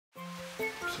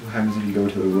What happens if you go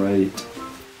to the right?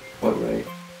 What right?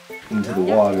 Into the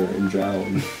water and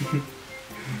drown?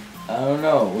 I don't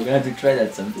know. We're gonna have to try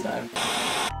that sometime.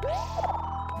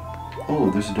 Oh,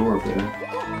 there's a door up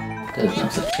there. There's no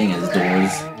such thing as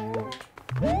doors.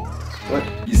 What?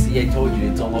 You see, I told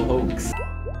you, it's all a hoax.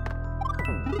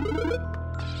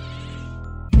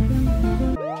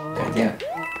 God damn.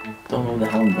 Don't know where the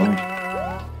hell I'm going.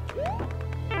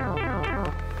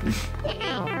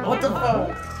 What the fuck?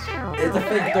 It's a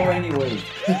fake door anyway.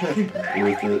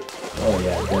 Worth it. Oh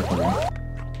yeah, definitely.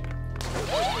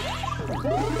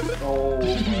 Oh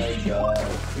my god.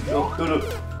 Go.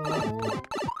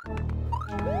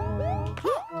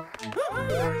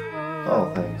 Oh,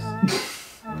 thanks.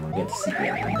 We get to see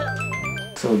everything.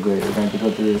 So great, we're going to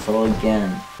go through this all again.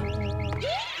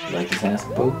 You like this ass,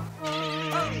 boo?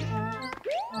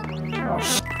 Oh,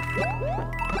 shit.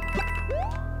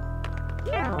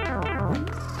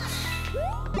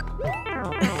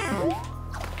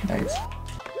 Nice.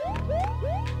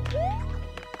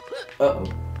 Uh-oh.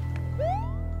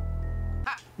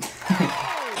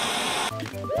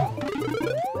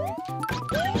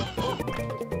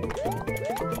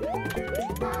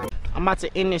 I'm about to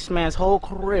end this man's whole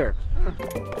career.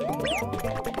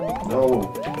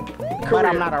 No. But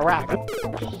I'm not a rapper.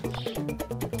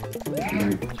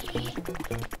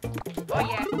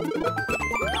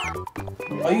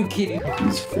 Are you kidding?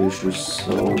 These fish are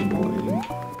so annoying.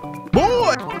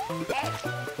 Boy!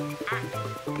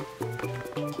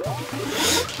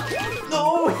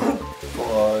 No!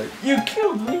 Fuck. You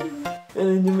killed me! And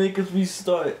then you make us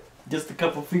restart. Just a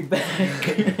couple feet back.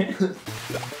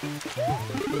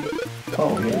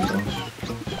 Oh, here we go.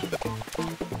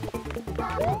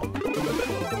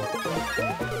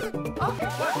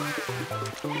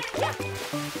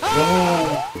 No!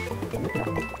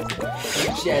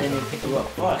 Shit, I didn't even pick you up.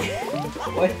 Fuck.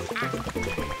 What?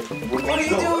 What are you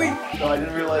doing? No, I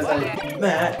didn't realize I...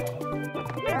 Matt.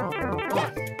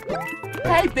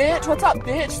 Hey, bitch, what's up,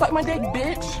 bitch? Suck my dick,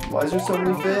 bitch. Why is there so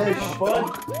many fish?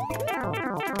 Fuck.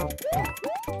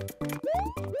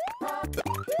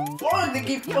 Fuck, they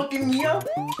keep fucking me up.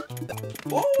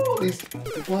 Oh, These...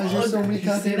 Why is there so many Did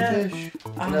you see goddamn that? fish?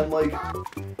 And I'm like...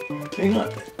 hang on.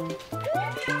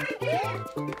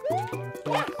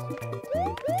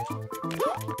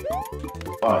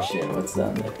 Oh shit, what's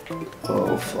down there?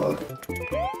 Oh, fuck.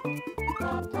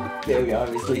 Yeah, we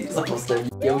obviously supposed to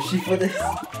have Yoshi for this.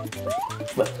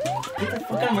 But get the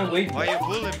fuck out of my way. Why you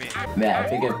bullying me? Man, I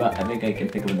think I can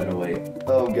think of another way.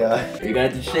 Oh, God. You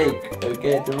got to shake,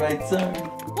 okay, at the right time.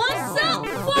 What's up,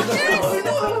 fuckers?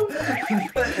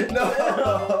 No!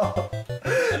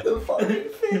 The fucking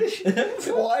fish!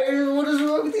 What is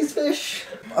wrong with these fish?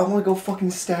 I wanna go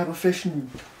fucking stab a fish and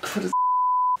put his...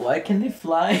 Why can they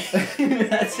fly?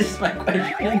 That's just my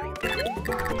question.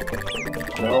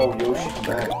 No, Yoshi's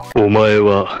back. お前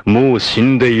はもう死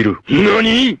んでいる。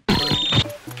何?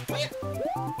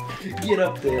 Get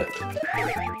up there.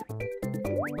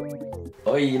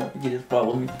 Oh, you know, you just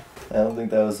follow me. I don't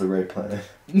think that was the right plan.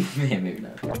 Yeah, maybe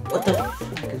not. What the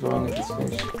fuck is wrong with this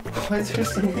fish? Why is there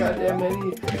so goddamn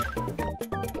many?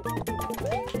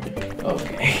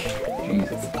 Okay.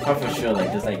 Jesus. I'm for sure,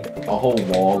 like, there's like a whole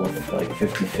wall of like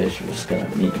 50 fish was just gonna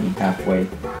meet me halfway.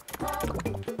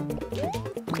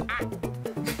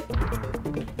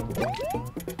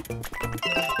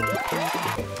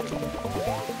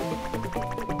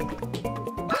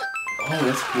 Oh,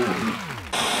 that's cool.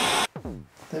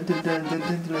 Dun, dun, dun, dun,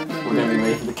 dun, dun, dun, We're gonna be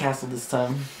ready for the castle this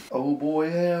time. Oh boy,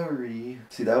 Harry.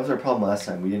 See, that was our problem last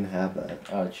time. We didn't have that.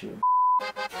 Oh, true.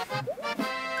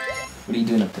 What are you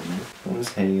doing up there, man? I'm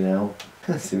just hanging out.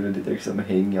 See what I did there? Because I'm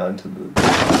hanging on to the...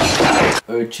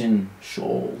 Urchin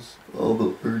shoals. All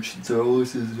the urchins are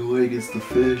always as annoying against the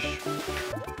fish.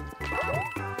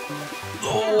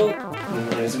 Oh!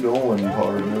 Nice going,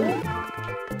 partner.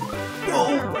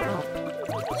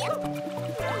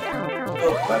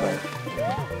 Oh, bye-bye.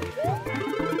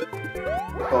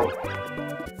 Oh.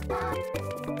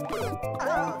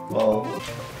 Well,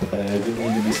 I didn't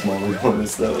need to be smaller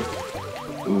ones though.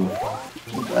 Ooh,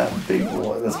 that big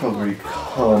one. That's probably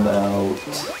come out.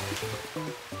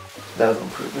 That was on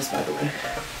purpose, by the way.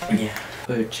 Yeah,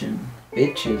 urchin.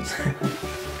 Bitches.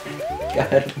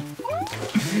 God.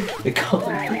 They call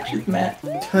them bitches, Matt.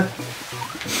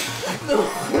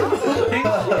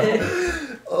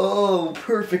 Oh,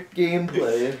 perfect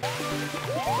gameplay.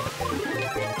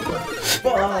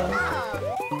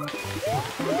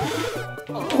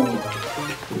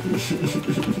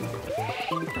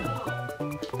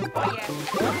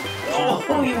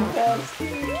 Oh, you bastard.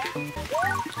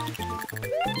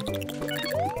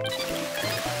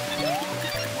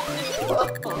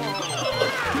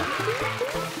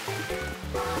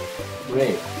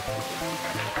 great.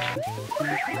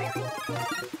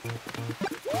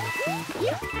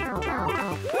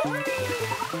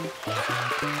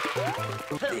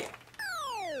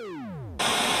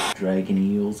 Dragon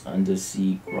eels,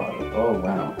 undersea grotto. Oh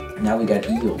wow. Now we got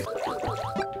eels.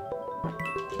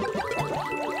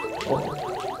 Oh.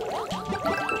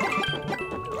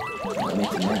 That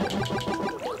makes me mad.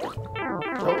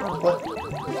 Oh, what?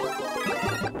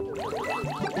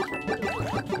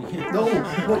 No,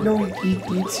 what? No, he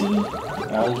eats you?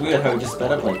 That was weird how he just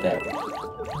sped up like that.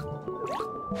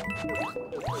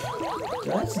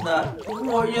 That's not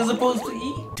what you're supposed to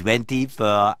eat.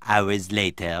 24 hours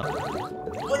later.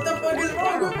 What the fuck is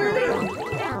wrong with him?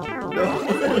 No.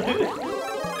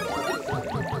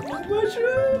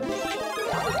 Mushroom!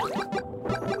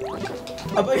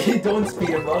 I bet you don't speed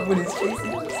him up when he's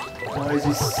chasing us. Why is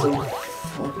he so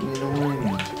fucking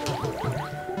annoying?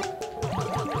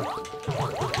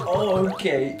 Oh,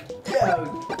 okay. Yeah.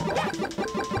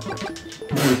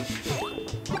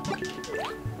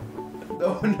 No,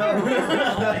 no,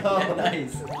 no.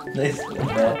 Nice. Nice.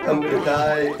 I'm gonna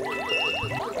die.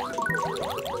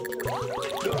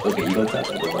 Okay, you go top.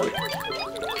 I go right.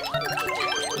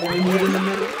 Let me move in the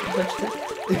middle. Touch it.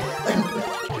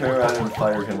 Turn around and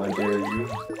fire him, I dare you.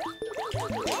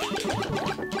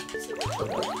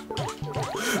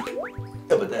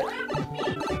 How about that?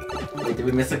 Wait, did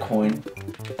we miss a coin?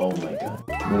 Oh my god.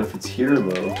 What if it's here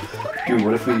though? Dude,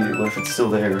 what if it's still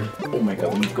there? Oh my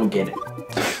god, we need to go get it.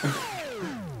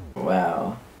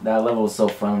 Wow. That level was so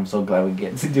fun. I'm so glad we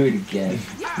get to do it again.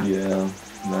 Yeah,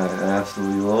 I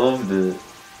absolutely loved it.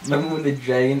 Remember when the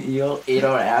dragon eel ate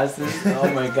our asses?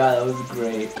 Oh my god, that was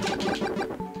great.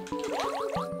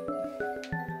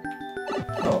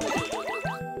 Oh.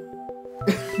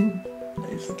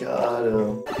 Nice. Got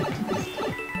him.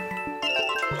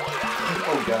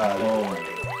 Oh god. Oh my god.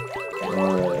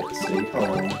 Alright, stay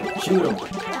calm. Shoot him.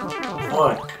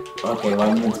 Fuck. Okay, well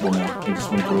I'm invincible now. I just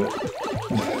went through it.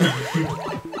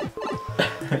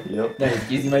 Yep.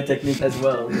 Nice, using my technique as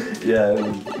well. Yeah, it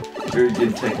was very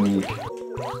good technique.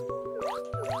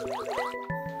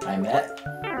 I met.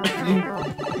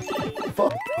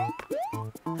 Fuck.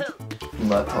 I'm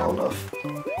not tall enough.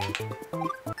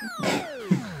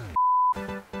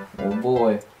 Oh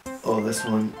boy. Oh, this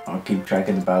one. I'll keep track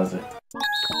of the Bowser.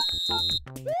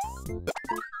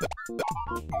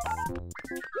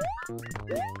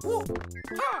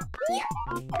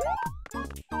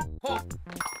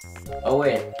 Oh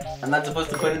wait, I'm not supposed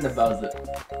to put in the Bowser.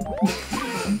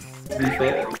 To be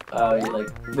fair, you're like,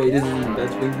 wait, this isn't the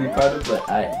best thing to be proud of, but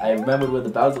I remembered where the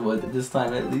Bowser was this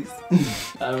time at least.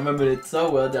 I remembered it so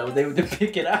well that I was able to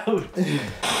pick it out.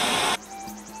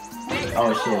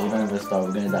 Oh shit, we don't have a star,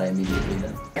 we're gonna die immediately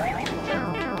then.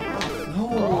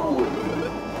 No!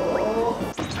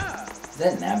 Is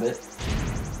that Nabbit?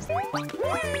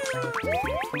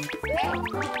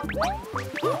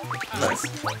 Nice.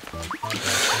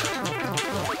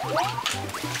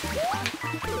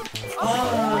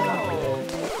 Oh!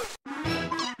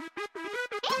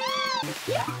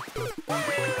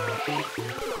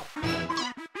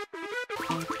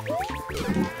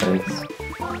 Thanks.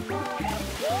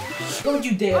 Don't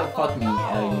you dare fuck me. You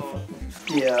fuck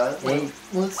me. Yeah, Hey.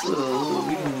 let's,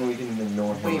 we can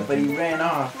ignore him. Wait, but he ran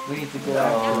off. We need to go No,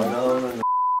 after him. no.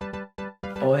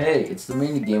 Oh hey, it's the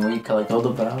mini game where you collect all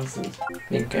the Bowsers.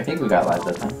 I think we got live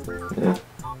that time.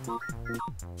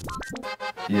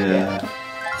 Yeah.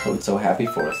 Toad's so happy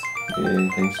for us. Yeah,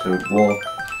 thanks, Toad. Well,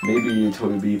 maybe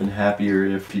Toad would be even happier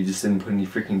if he just didn't put any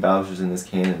freaking Bowsers in his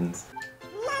cannons.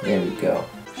 There we go.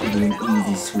 Should do an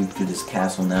easy sweep through this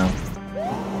castle now.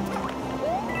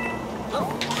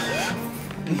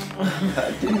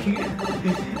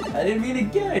 I didn't mean to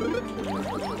get it.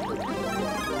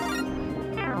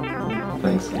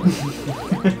 Thanks.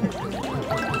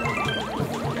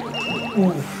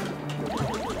 Oof.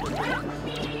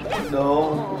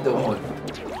 No. Don't.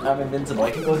 I'm invincible.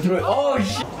 I can go through it. Oh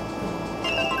shit!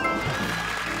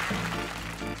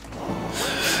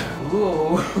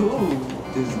 Whoa.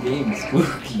 This game's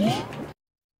spooky.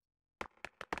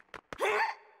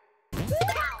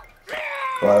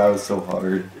 Wow, that was so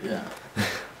hard. Yeah.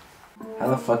 How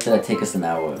the fuck did that take us an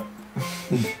hour?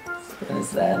 What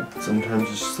is that? Sometimes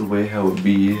it's just the way how it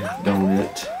be, don't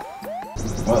it?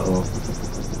 Uh-oh.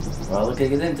 Well, look, it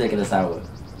didn't take us an hour.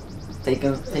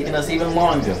 Taking us even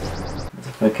longer. What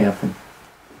the fuck happened?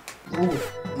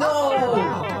 Oof. No!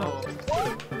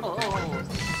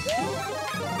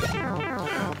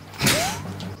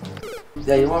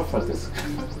 Yeah, you want to fuck this.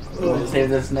 You want to save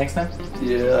this next time?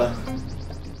 Yeah.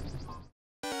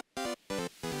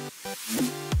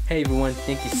 Hey everyone,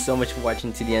 thank you so much for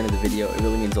watching to the end of the video. It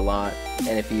really means a lot.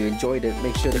 And if you enjoyed it,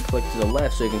 make sure to click to the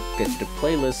left so you can get to the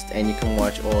playlist and you can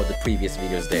watch all the previous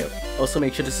videos there. Also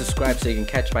make sure to subscribe so you can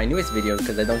catch my newest videos,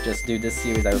 because I don't just do this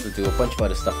series, I also do a bunch of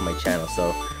other stuff on my channel.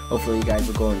 So hopefully you guys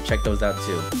will go and check those out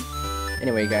too.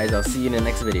 Anyway guys, I'll see you in the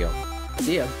next video.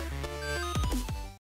 See ya!